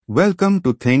Welcome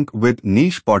to Think with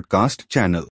Niche podcast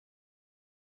channel.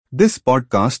 This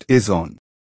podcast is on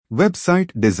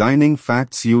website designing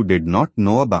facts you did not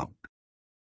know about.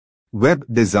 Web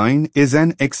design is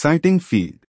an exciting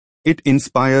field. It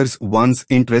inspires one's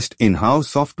interest in how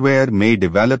software may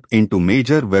develop into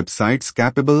major websites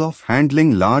capable of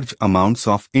handling large amounts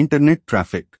of internet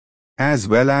traffic, as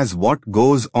well as what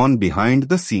goes on behind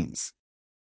the scenes.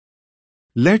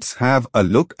 Let's have a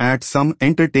look at some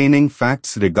entertaining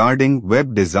facts regarding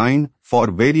web design for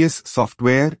various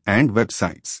software and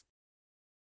websites.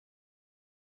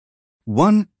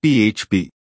 1. PHP.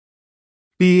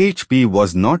 PHP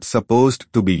was not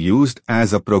supposed to be used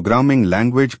as a programming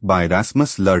language by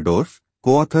Rasmus Lerdorf,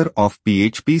 co-author of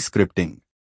PHP scripting.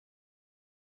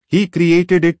 He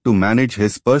created it to manage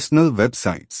his personal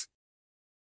websites.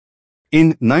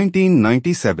 In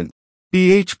 1997,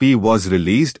 PHP was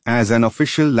released as an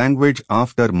official language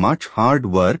after much hard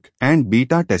work and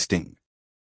beta testing.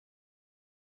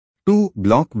 2.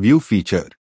 Block View feature.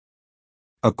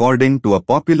 According to a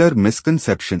popular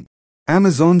misconception,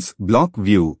 Amazon's Block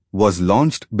View was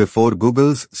launched before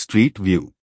Google's Street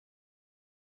View.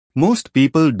 Most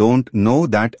people don't know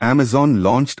that Amazon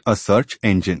launched a search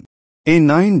engine,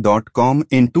 A9.com,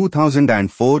 in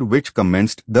 2004 which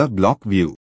commenced the Block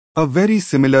View, a very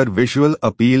similar visual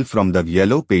appeal from the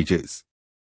Yellow Pages.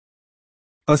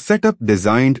 A setup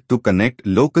designed to connect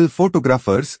local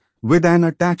photographers with an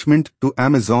attachment to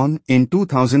Amazon in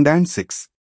 2006.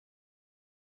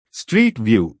 Street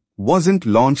View wasn't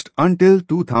launched until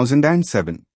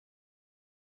 2007.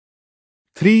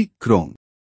 3. Chrome.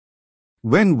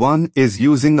 When one is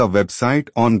using a website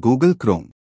on Google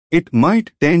Chrome, it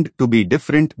might tend to be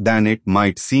different than it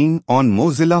might seem on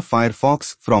Mozilla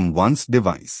Firefox from one's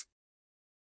device.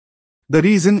 The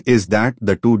reason is that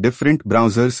the two different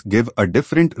browsers give a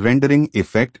different rendering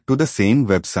effect to the same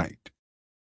website.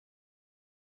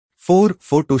 4.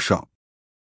 Photoshop.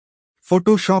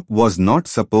 Photoshop was not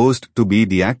supposed to be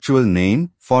the actual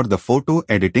name for the photo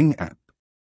editing app.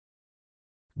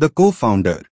 The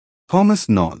co-founder, Thomas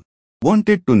Knoll,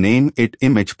 wanted to name it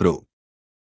Image Pro.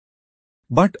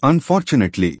 But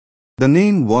unfortunately, the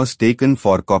name was taken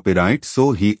for copyright,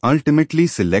 so he ultimately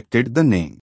selected the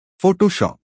name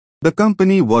Photoshop. The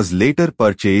company was later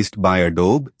purchased by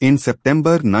Adobe in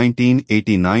September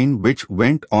 1989, which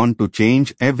went on to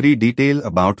change every detail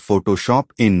about Photoshop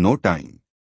in no time.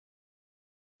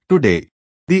 Today,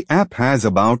 the app has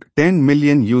about 10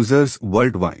 million users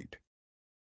worldwide.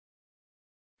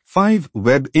 5.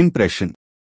 Web impression.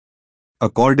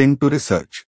 According to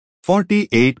research,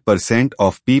 48%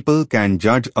 of people can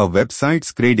judge a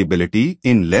website's credibility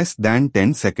in less than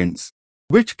 10 seconds,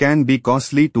 which can be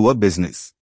costly to a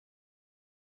business.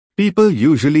 People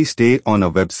usually stay on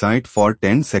a website for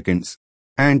 10 seconds,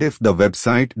 and if the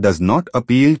website does not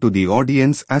appeal to the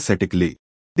audience aesthetically,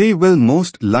 they will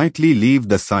most likely leave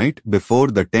the site before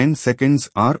the 10 seconds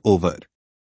are over.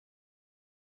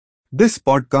 This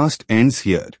podcast ends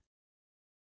here.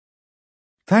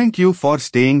 Thank you for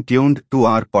staying tuned to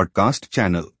our podcast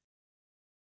channel.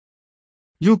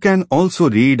 You can also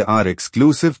read our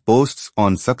exclusive posts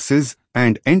on success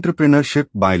and entrepreneurship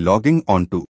by logging on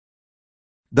to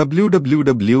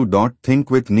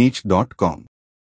www.thinkwithniche.com.